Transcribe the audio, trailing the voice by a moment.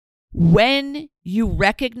When you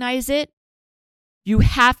recognize it, you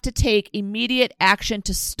have to take immediate action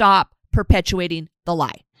to stop perpetuating the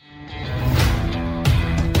lie.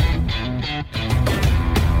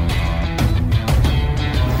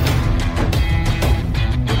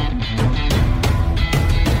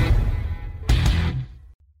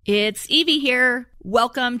 It's Evie here.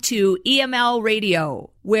 Welcome to EML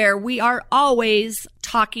Radio, where we are always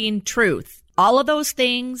talking truth. All of those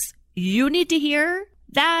things you need to hear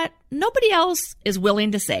that nobody else is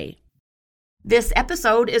willing to say. This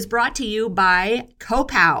episode is brought to you by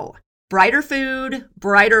Copow. Brighter food,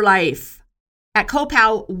 brighter life. At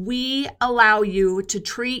Copow, we allow you to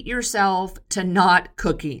treat yourself to not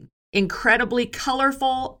cooking. Incredibly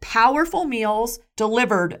colorful, powerful meals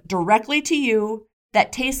delivered directly to you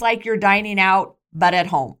that taste like you're dining out, but at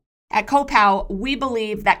home. At Copow, we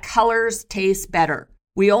believe that colors taste better.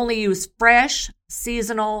 We only use fresh,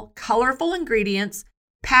 seasonal, colorful ingredients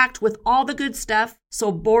packed with all the good stuff,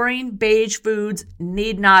 so boring beige foods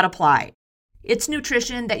need not apply. It's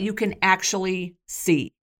nutrition that you can actually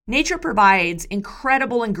see. Nature provides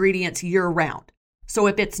incredible ingredients year-round. So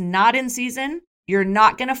if it's not in season, you're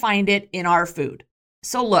not going to find it in our food.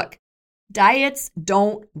 So look, diets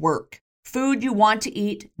don't work. Food you want to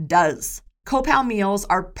eat does. Copow meals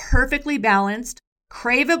are perfectly balanced,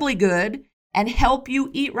 craveably good, and help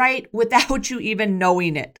you eat right without you even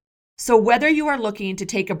knowing it. So whether you are looking to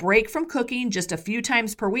take a break from cooking just a few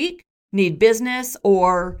times per week, need business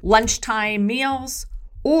or lunchtime meals,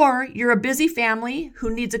 or you're a busy family who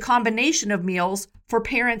needs a combination of meals for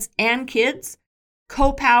parents and kids,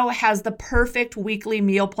 Copow has the perfect weekly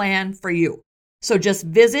meal plan for you. So just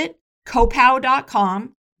visit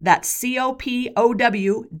copow.com. That's COPOW.com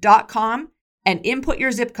and input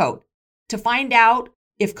your zip code to find out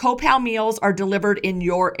if Copow meals are delivered in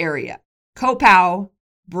your area. Copow,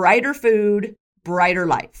 brighter food, brighter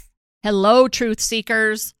life. Hello, truth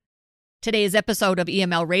seekers. Today's episode of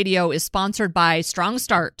EML Radio is sponsored by Strong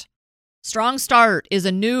Start. Strong Start is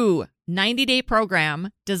a new 90-day program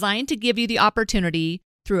designed to give you the opportunity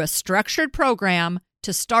through a structured program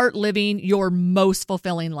to start living your most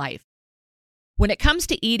fulfilling life. When it comes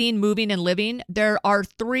to eating, moving, and living, there are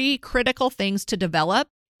 3 critical things to develop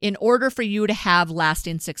in order for you to have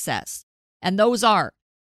lasting success. And those are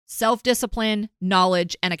self-discipline,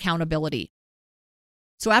 knowledge, and accountability.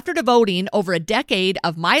 So after devoting over a decade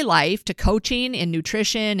of my life to coaching in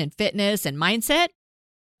nutrition and fitness and mindset,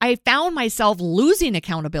 I found myself losing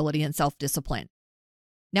accountability and self-discipline.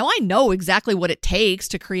 Now I know exactly what it takes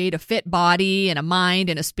to create a fit body and a mind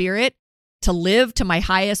and a spirit to live to my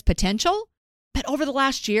highest potential. But over the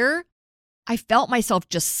last year, I felt myself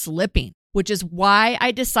just slipping, which is why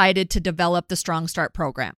I decided to develop the Strong Start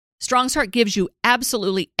program. Strong Start gives you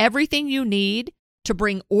absolutely everything you need to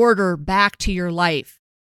bring order back to your life,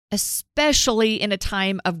 especially in a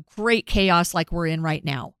time of great chaos like we're in right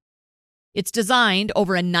now. It's designed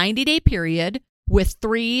over a 90-day period with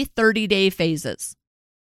 3 30-day phases.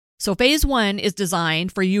 So phase 1 is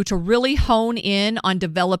designed for you to really hone in on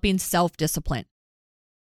developing self-discipline.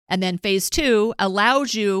 And then phase 2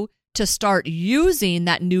 allows you to start using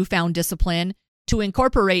that newfound discipline to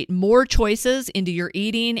incorporate more choices into your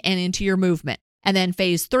eating and into your movement. And then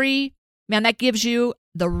phase 3, that gives you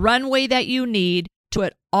the runway that you need to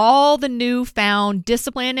put all the newfound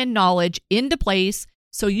discipline and knowledge into place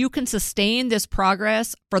so you can sustain this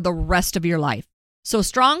progress for the rest of your life. So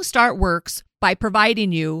Strong Start works by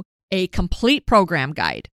providing you a complete program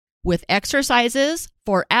guide with exercises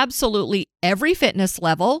for absolutely every fitness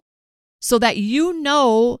level so that you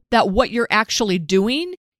know that what you're actually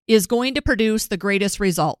doing is going to produce the greatest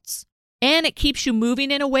results. And it keeps you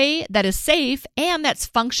moving in a way that is safe and that's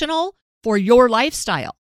functional for your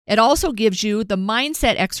lifestyle. It also gives you the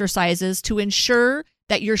mindset exercises to ensure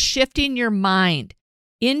that you're shifting your mind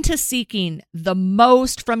into seeking the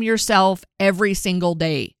most from yourself every single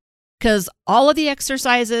day. Because all of the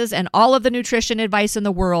exercises and all of the nutrition advice in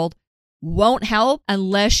the world won't help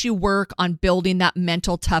unless you work on building that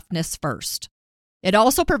mental toughness first. It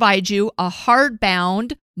also provides you a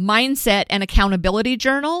hardbound mindset and accountability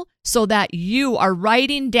journal so that you are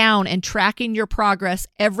writing down and tracking your progress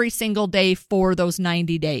every single day for those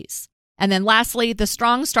 90 days. And then lastly, the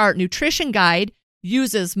Strong Start Nutrition Guide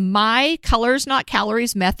uses my Colors Not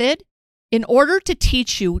Calories method in order to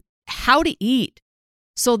teach you how to eat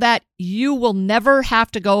so that you will never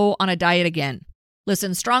have to go on a diet again.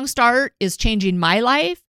 Listen, Strong Start is changing my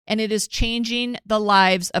life and it is changing the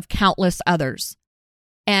lives of countless others.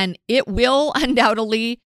 And it will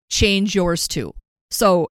undoubtedly change yours too.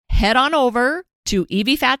 So head on over to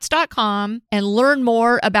eviefats.com and learn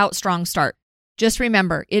more about Strong Start. Just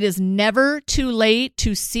remember, it is never too late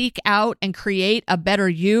to seek out and create a better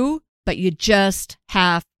you, but you just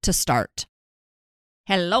have to start.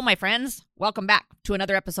 Hello, my friends. Welcome back to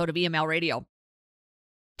another episode of EML Radio.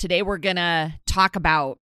 Today, we're going to talk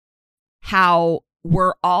about how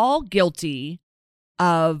we're all guilty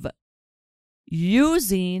of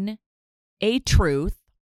using a truth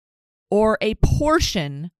or a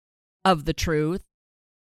portion of the truth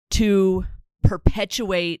to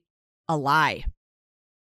perpetuate a lie.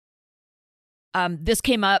 This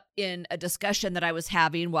came up in a discussion that I was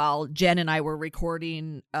having while Jen and I were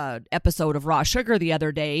recording an episode of Raw Sugar the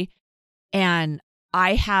other day. And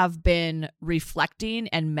I have been reflecting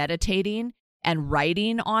and meditating and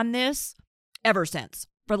writing on this ever since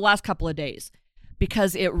for the last couple of days,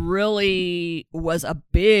 because it really was a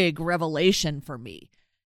big revelation for me.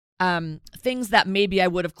 Things that maybe I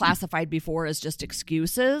would have classified before as just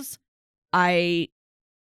excuses. I've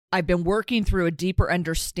been working through a deeper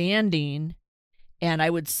understanding, and I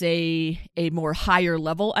would say a more higher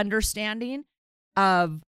level understanding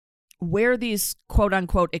of where these quote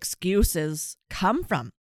unquote excuses come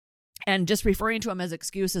from. And just referring to them as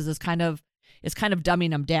excuses is kind of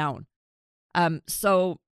dumbing them down.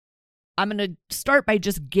 So I'm going to start by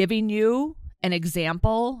just giving you an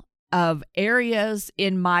example of areas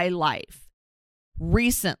in my life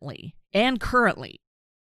recently and currently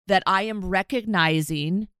that I am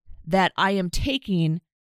recognizing that I am taking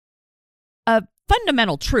a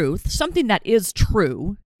fundamental truth, something that is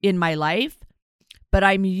true in my life, but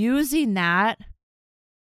I'm using that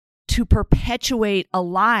to perpetuate a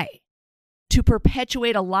lie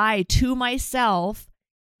to myself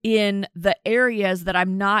in the areas that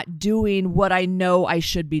I'm not doing what I know I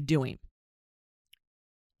should be doing.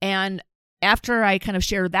 And after I kind of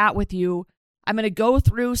share that with you, I'm going to go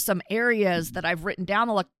through some areas that I've written down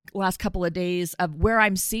the last couple of days of where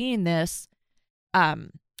I'm seeing this,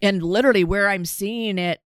 and literally where I'm seeing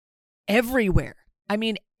it everywhere. I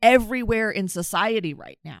mean, everywhere in society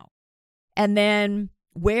right now. And then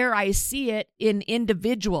where I see it in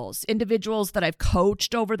individuals that I've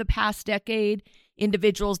coached over the past decade,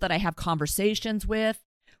 individuals that I have conversations with,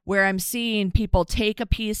 where I'm seeing people take a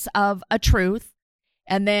piece of a truth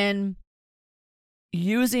and then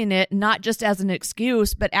using it not just as an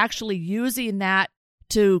excuse, but actually using that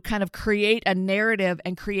to kind of create a narrative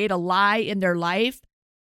and create a lie in their life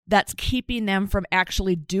that's keeping them from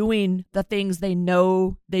actually doing the things they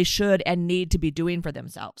know they should and need to be doing for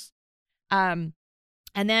themselves. And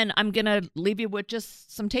then I'm going to leave you with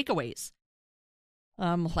just some takeaways.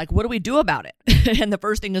 Like, what do we do about it? And the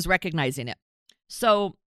first thing is recognizing it.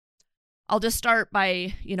 So I'll just start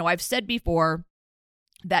by, I've said before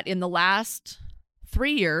that in the last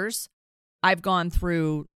 3 years, I've gone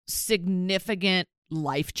through significant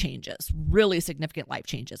life changes, really significant life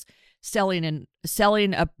changes. Selling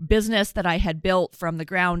a business that I had built from the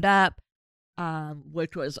ground up,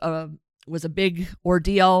 which was a big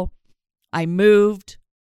ordeal. I moved.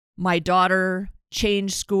 My daughter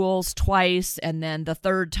changed schools twice, and then the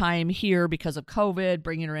third time here because of COVID,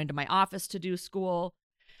 bringing her into my office to do school.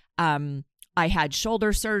 I had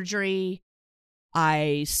shoulder surgery.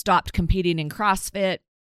 I stopped competing in CrossFit.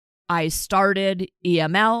 I started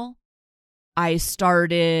EML. I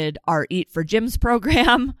started our Eat for Gyms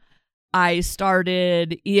program. I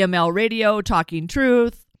started EML Radio, Talking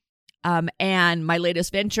Truth. And my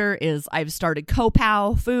latest venture is I've started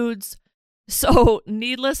Copow Foods. So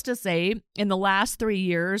needless to say, in the last 3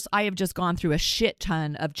 years, I have just gone through a shit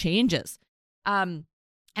ton of changes. And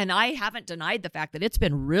I haven't denied the fact that it's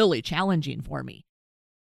been really challenging for me.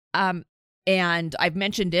 And I've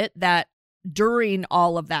mentioned it that during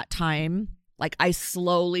all of that time, like I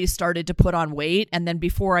slowly started to put on weight. And then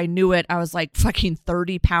before I knew it, I was like fucking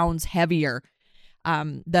 30 pounds heavier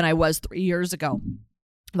than I was 3 years ago.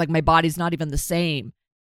 Like my body's not even the same.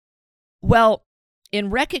 Well, in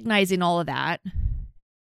recognizing all of that,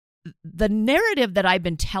 the narrative that I've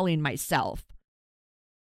been telling myself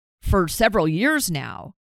for several years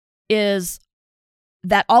now is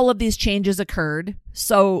that all of these changes occurred.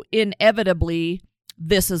 So inevitably,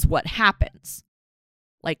 this is what happens.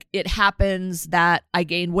 Like it happens that I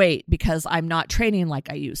gain weight because I'm not training like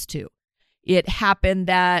I used to. It happened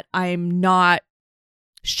that I'm not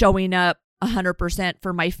showing up 100%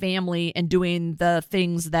 for my family and doing the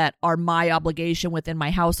things that are my obligation within my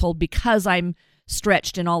household because I'm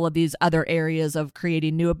stretched in all of these other areas of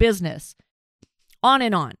creating new business. On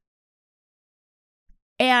and on.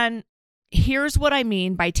 And here's what I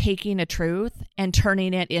mean by taking a truth and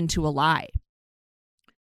turning it into a lie.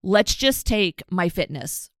 Let's just take my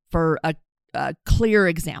fitness for a clear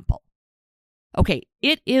example. Okay,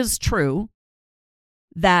 it is true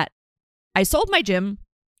that I sold my gym,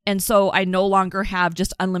 and so I no longer have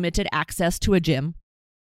just unlimited access to a gym.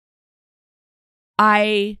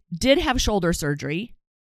 I did have shoulder surgery,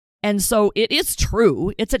 and so it is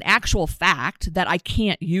true. It's an actual fact that I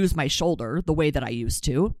can't use my shoulder the way that I used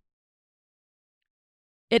to.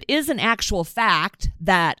 It is an actual fact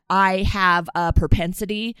that I have a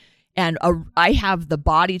propensity and I have the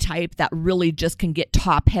body type that really just can get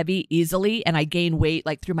top heavy easily, and I gain weight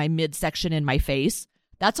like through my midsection in my face.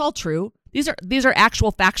 That's all true. These are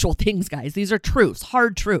actual factual things, guys. These are truths,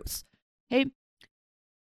 hard truths. Okay?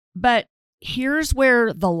 But here's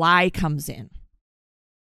where the lie comes in.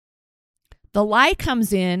 The lie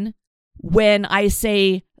comes in when I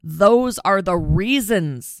say those are the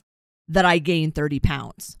reasons that I gained 30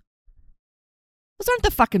 pounds. Those aren't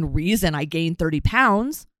the fucking reason I gained 30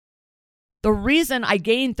 pounds. The reason I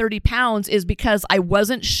gained 30 pounds is because I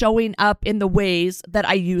wasn't showing up in the ways that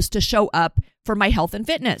I used to show up for my health and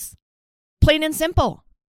fitness. Plain and simple.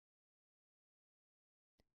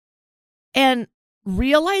 And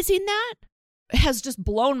realizing that has just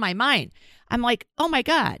blown my mind. I'm like, oh my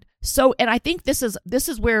God. So, and I think this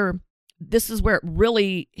is where it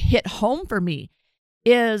really hit home for me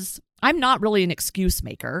is I'm not really an excuse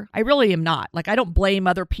maker. I really am not. Like, I don't blame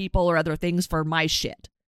other people or other things for my shit.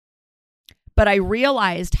 But I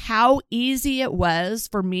realized how easy it was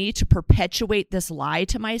for me to perpetuate this lie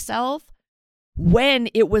to myself when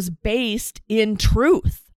it was based in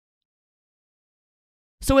truth.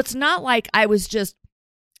 So it's not like I was just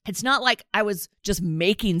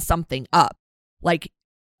making something up. Like,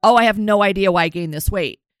 oh, I have no idea why I gained this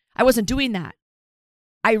weight. I wasn't doing that.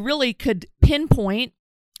 I really could pinpoint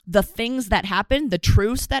the things that happened, the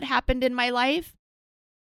truths that happened in my life.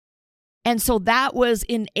 And so that was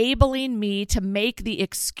enabling me to make the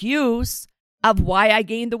excuse of why I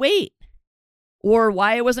gained the weight or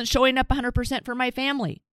why I wasn't showing up 100% for my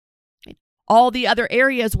family. All the other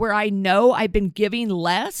areas where I know I've been giving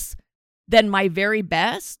less than my very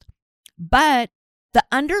best, but the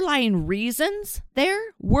underlying reasons there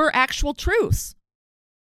were actual truths.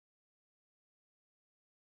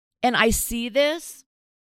 And I see this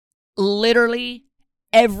literally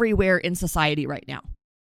everywhere in society right now.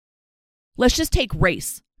 Let's just take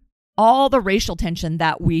race. All the racial tension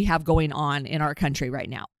that we have going on in our country right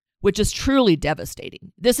now, which is truly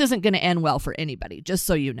devastating. This isn't going to end well for anybody, just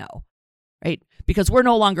so you know, right? Because we're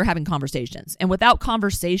no longer having conversations. And without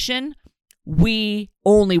conversation, we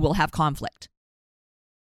only will have conflict.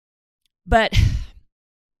 But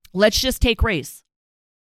let's just take race.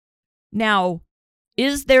 Now,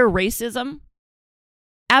 is there racism?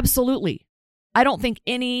 Absolutely. I don't think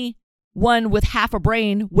anyone with half a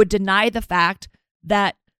brain would deny the fact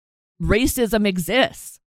that racism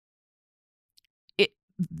exists.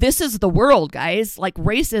 This is the world, guys. Like,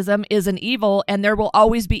 racism is an evil, and there will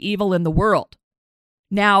always be evil in the world.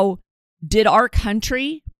 Now, did our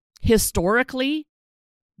country historically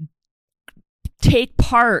take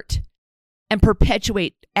part and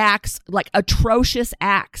perpetuate acts, like atrocious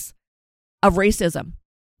acts of racism?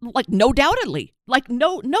 Like, no doubtedly. Like,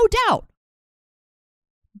 no doubt.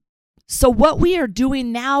 So what we are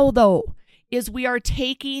doing now, though, is we are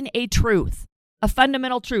taking a truth, a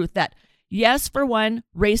fundamental truth that, yes, for one,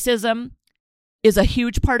 racism is a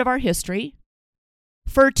huge part of our history.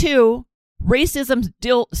 For two, racism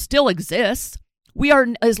still exists. We are,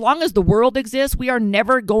 as long as the world exists, we are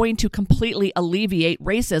never going to completely alleviate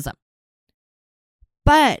racism.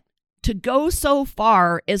 But to go so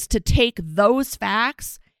far as to take those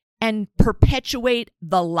facts and perpetuate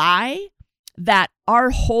the lie that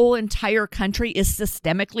our whole entire country is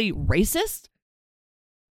systemically racist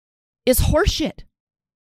is horseshit.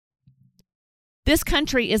 This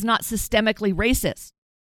country is not systemically racist.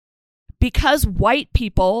 Because white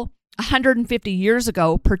people 150 years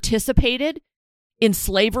ago participated in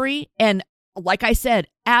slavery and, like I said,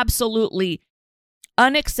 absolutely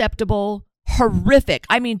unacceptable, horrific,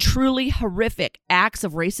 I mean truly horrific acts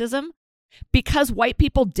of racism. Because white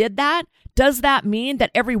people did that, does that mean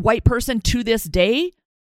that every white person to this day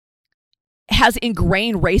has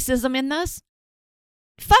ingrained racism in us?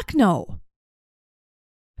 Fuck no.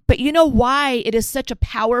 But you know why it is such a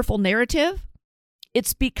powerful narrative?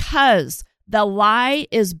 It's because the lie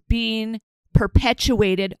is being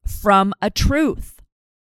perpetuated from a truth.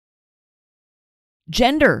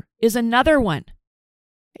 Gender is another one.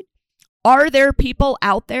 Are there people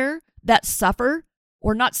out there that suffer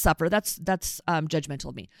or not suffer? That's judgmental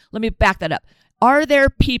of me. Let me back that up. Are there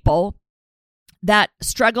people that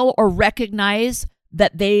struggle or recognize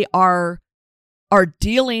that they are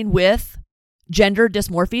dealing with gender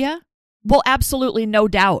dysmorphia? Well, absolutely, no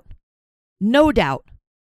doubt. No doubt.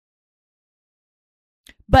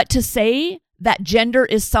 But to say that gender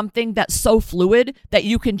is something that's so fluid that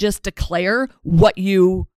you can just declare what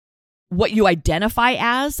you identify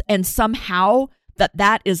as and somehow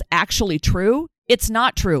that is actually true, it's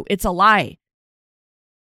not true. It's a lie.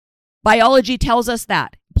 Biology tells us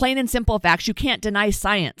that. Plain and simple facts. You can't deny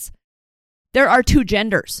science. There are two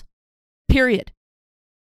genders, period.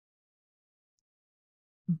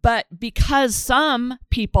 But because some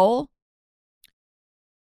people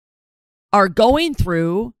are going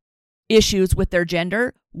through issues with their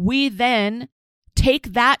gender, we then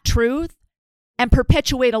take that truth and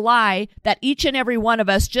perpetuate a lie that each and every one of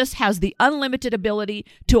us just has the unlimited ability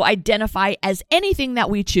to identify as anything that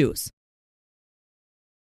we choose.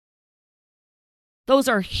 Those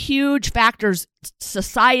are huge factors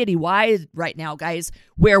society-wide right now, guys,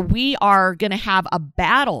 where we are going to have a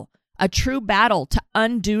battle, a true battle to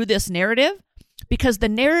undo this narrative, because the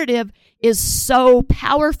narrative is so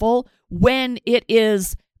powerful when it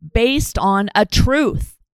is based on a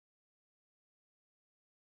truth.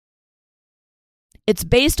 It's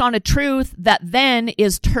based on a truth that then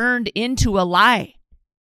is turned into a lie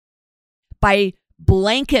by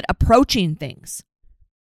blanket approaching things.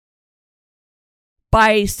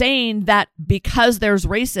 By saying that because there's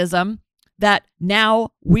racism, that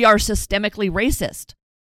now we are systemically racist.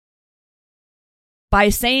 By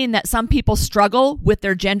saying that some people struggle with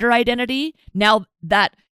their gender identity, now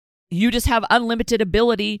that you just have unlimited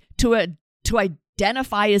ability to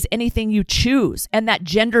identify as anything you choose, and that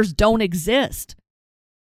genders don't exist.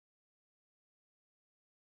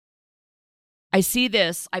 I've seen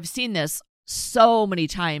this so many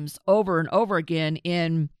times over and over again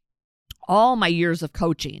in all my years of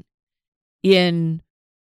coaching, in,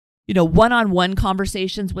 one-on-one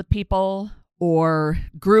conversations with people or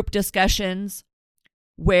group discussions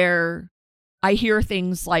where I hear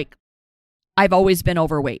things like, I've always been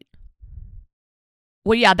overweight.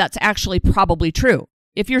 Well, yeah, that's actually probably true.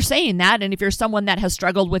 If you're saying that, and if you're someone that has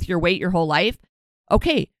struggled with your weight your whole life,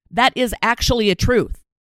 okay, that is actually a truth.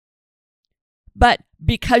 But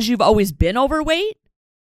because you've always been overweight,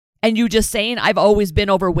 and you just saying, I've always been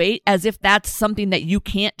overweight, as if that's something that you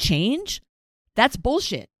can't change, that's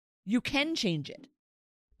bullshit. You can change it.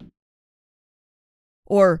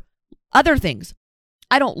 Or other things.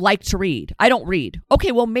 I don't like to read. I don't read.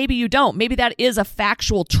 Okay, well, maybe you don't. Maybe that is a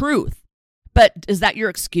factual truth. But is that your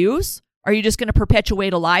excuse? Are you just going to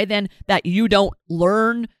perpetuate a lie then that you don't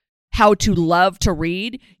learn how to love to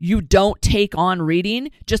read? You don't take on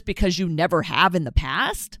reading just because you never have in the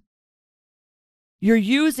past? You're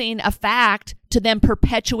using a fact to then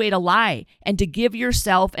perpetuate a lie and to give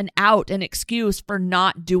yourself an excuse for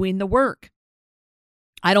not doing the work.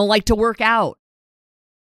 I don't like to work out.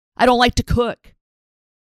 I don't like to cook.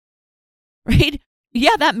 Right?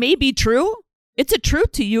 Yeah, that may be true. It's a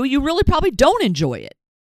truth to you. You really probably don't enjoy it.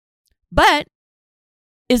 But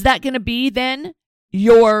is that going to be then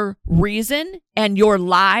your reason and your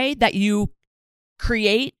lie that you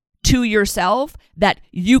create to yourself that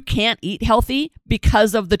you can't eat healthy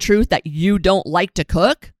because of the truth that you don't like to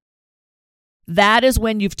cook? That is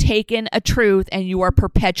when you've taken a truth and you are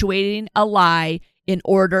perpetuating a lie in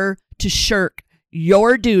order to shirk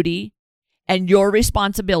your duty and your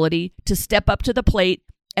responsibility to step up to the plate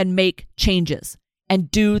and make changes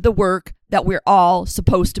and do the work that we're all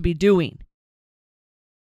supposed to be doing.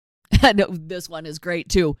 I know this one is great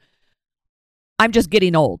too. I'm just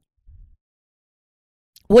getting old.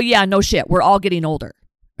 Well, yeah, no shit. We're all getting older,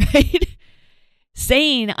 right?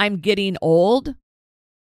 Saying I'm getting old,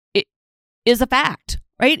 it is a fact,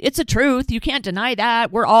 right? It's a truth. You can't deny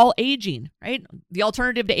that. We're all aging, right? The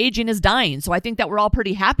alternative to aging is dying. So I think that we're all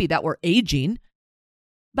pretty happy that we're aging.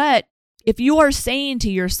 But if you are saying to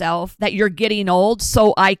yourself that you're getting old,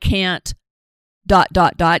 so I can't ...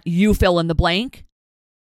 you fill in the blank,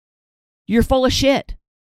 you're full of shit.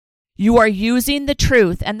 You are using the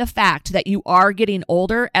truth and the fact that you are getting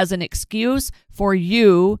older as an excuse for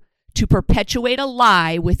you to perpetuate a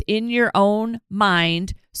lie within your own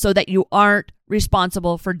mind so that you aren't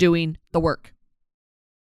responsible for doing the work.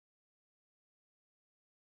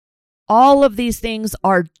 All of these things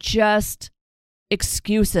are just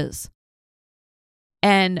excuses.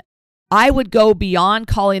 And I would go beyond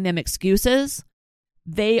calling them excuses.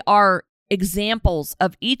 They are examples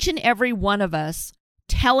of each and every one of us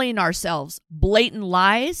telling ourselves blatant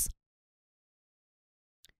lies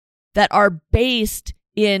that are based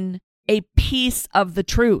in a piece of the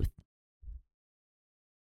truth.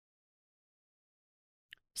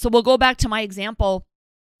 So we'll go back to my example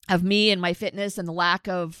of me and my fitness and the lack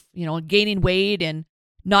of, gaining weight and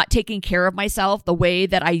not taking care of myself the way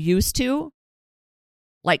that I used to.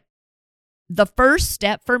 Like, the first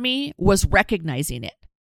step for me was recognizing it.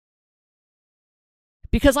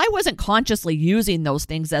 because I wasn't consciously using those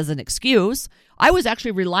things as an excuse. I was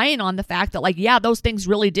actually relying on the fact that, like, yeah, those things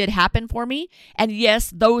really did happen for me. And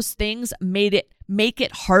yes, those things make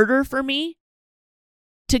it harder for me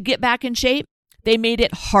to get back in shape. They made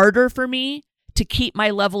it harder for me to keep my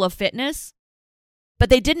level of fitness, but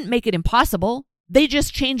they didn't make it impossible. They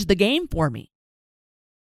just changed the game for me.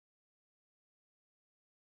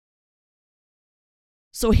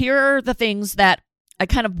 So here are the things that I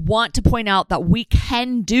kind of want to point out that we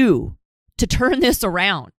can do to turn this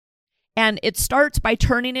around. And it starts by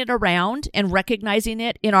turning it around and recognizing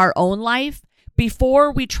it in our own life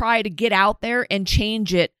before we try to get out there and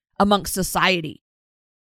change it amongst society.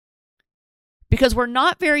 Because we're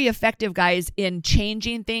not very effective, guys, in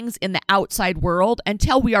changing things in the outside world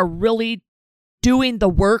until we are really doing the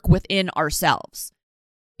work within ourselves.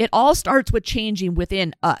 It all starts with changing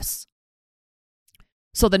within us.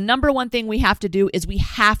 So the number one thing we have to do is we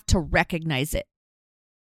have to recognize it.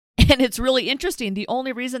 And it's really interesting. The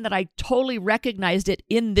only reason that I totally recognized it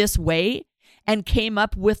in this way and came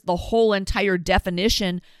up with the whole entire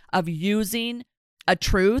definition of using a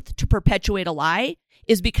truth to perpetuate a lie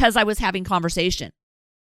is because I was having conversation.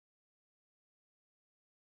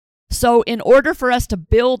 So in order for us to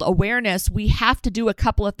build awareness, we have to do a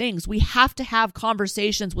couple of things. We have to have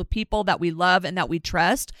conversations with people that we love and that we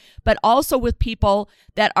trust, but also with people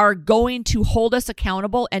that are going to hold us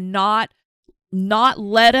accountable and not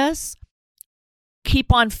let us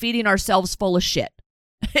keep on feeding ourselves full of shit.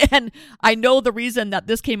 And I know the reason that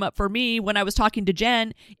this came up for me when I was talking to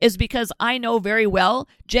Jen is because I know very well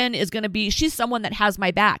Jen is going to be, she's someone that has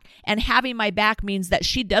my back. And having my back means that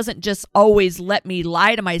she doesn't just always let me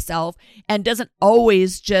lie to myself and doesn't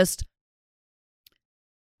always just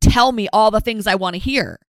tell me all the things I want to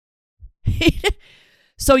hear.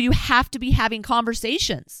 So you have to be having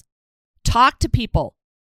conversations. Talk to people.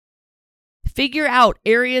 Figure out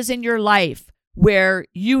areas in your life where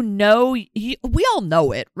we all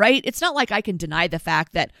know it, right? It's not like I can deny the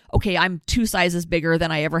fact that, okay, I'm 2 sizes bigger than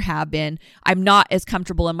I ever have been. I'm not as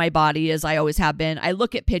comfortable in my body as I always have been. I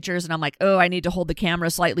look at pictures and I'm like, oh, I need to hold the camera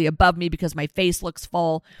slightly above me because my face looks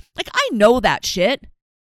full. Like, I know that shit.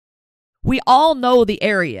 We all know the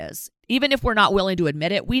areas. Even if we're not willing to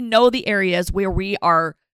admit it, we know the areas where we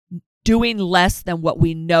are doing less than what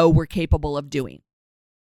we know we're capable of doing.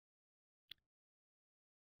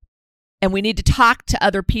 And we need to talk to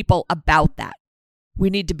other people about that.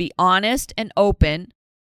 We need to be honest and open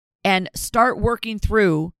and start working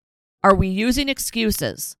through, are we using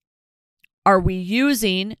excuses? Are we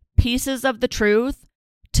using pieces of the truth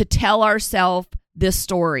to tell ourselves this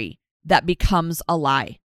story that becomes a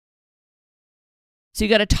lie? So you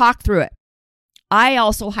got to talk through it. I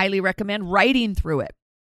also highly recommend writing through it.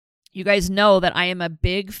 You guys know that I am a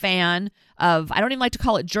big fan of, I don't even like to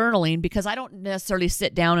call it journaling because I don't necessarily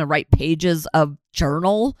sit down and write pages of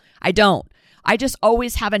journal. I don't. I just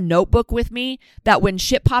always have a notebook with me that when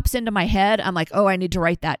shit pops into my head, I'm like, oh, I need to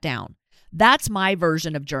write that down. That's my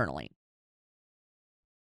version of journaling.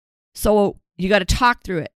 So you got to talk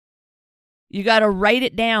through it. You got to write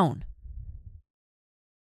it down.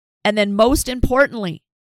 And then most importantly,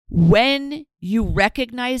 when you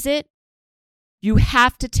recognize it, you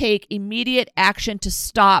have to take immediate action to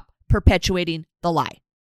stop perpetuating the lie.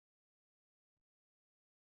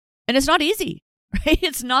 And it's not easy, right?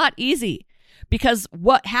 It's not easy because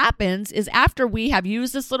what happens is after we have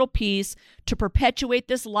used this little piece to perpetuate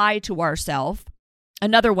this lie to ourselves,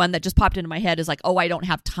 another one that just popped into my head is like, oh, I don't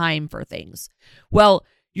have time for things. Well,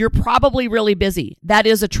 you're probably really busy. That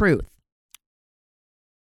is a truth.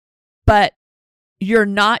 But you're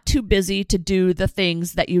not too busy to do the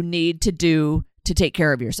things that you need to do to take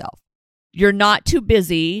care of yourself. You're not too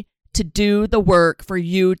busy to do the work for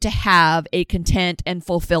you to have a content and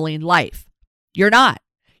fulfilling life. You're not.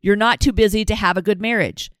 You're not too busy to have a good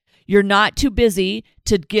marriage. You're not too busy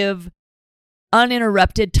to give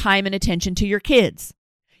uninterrupted time and attention to your kids.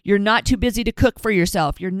 You're not too busy to cook for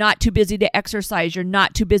yourself. You're not too busy to exercise. You're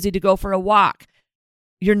not too busy to go for a walk.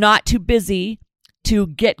 You're not too busy to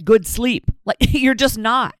get good sleep. Like, you're just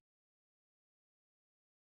not.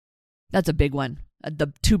 That's a big one.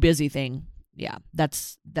 The too busy thing. Yeah,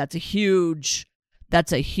 that's a huge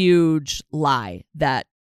lie that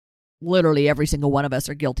literally every single one of us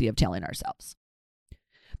are guilty of telling ourselves.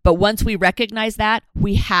 But once we recognize that,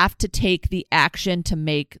 we have to take the action to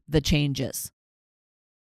make the changes.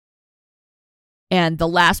 And the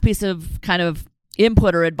last piece of kind of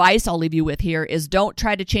input or advice I'll leave you with here is don't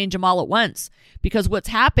try to change them all at once. Because what's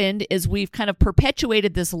happened is we've kind of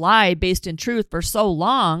perpetuated this lie based in truth for so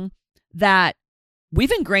long that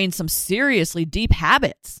we've ingrained some seriously deep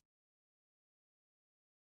habits.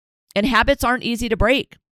 And habits aren't easy to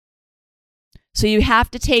break. So you have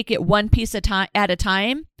to take it one piece at a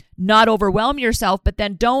time, not overwhelm yourself, but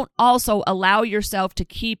then don't also allow yourself to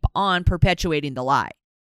keep on perpetuating the lie.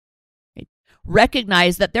 Right?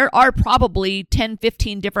 Recognize that there are probably 10,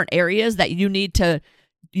 15 different areas that you need to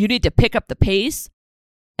pick up the pace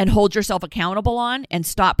and hold yourself accountable on and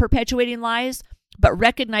stop perpetuating lies, but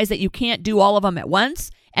recognize that you can't do all of them at once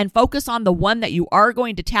and focus on the one that you are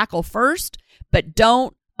going to tackle first, but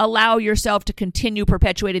don't allow yourself to continue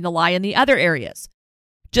perpetuating the lie in the other areas.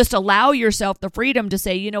 Just allow yourself the freedom to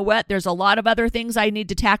say, you know what, there's a lot of other things I need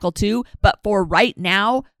to tackle too, but for right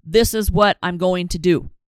now, this is what I'm going to do.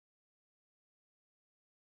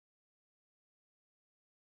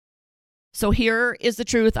 So here is the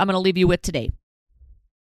truth I'm going to leave you with today.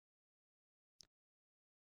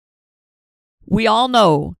 We all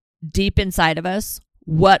know deep inside of us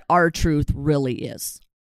what our truth really is.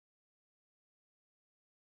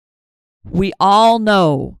 We all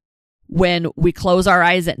know when we close our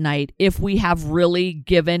eyes at night if we have really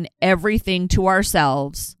given everything to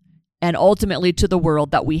ourselves and ultimately to the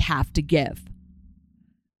world that we have to give.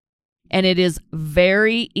 And it is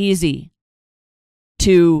very easy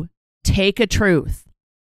to take a truth,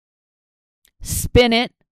 spin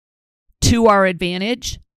it to our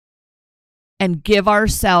advantage, and give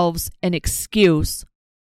ourselves an excuse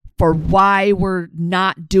for why we're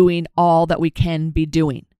not doing all that we can be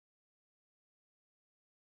doing.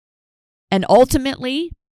 And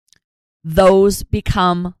ultimately, those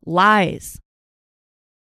become lies.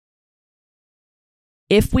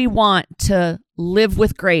 If we want to live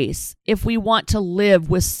with grace, if we want to live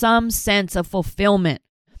with some sense of fulfillment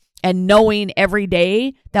and knowing every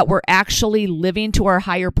day that we're actually living to our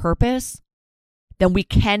higher purpose, then we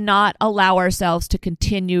cannot allow ourselves to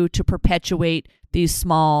continue to perpetuate these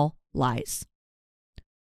small lies.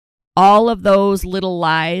 All of those little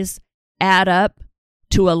lies add up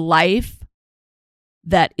to a life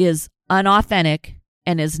that is unauthentic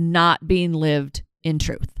and is not being lived in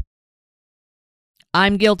truth.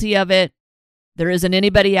 I'm guilty of it. There isn't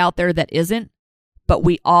anybody out there that isn't, but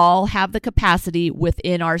we all have the capacity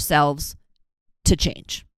within ourselves to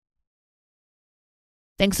change.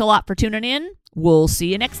 Thanks a lot for tuning in. We'll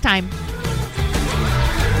see you next time.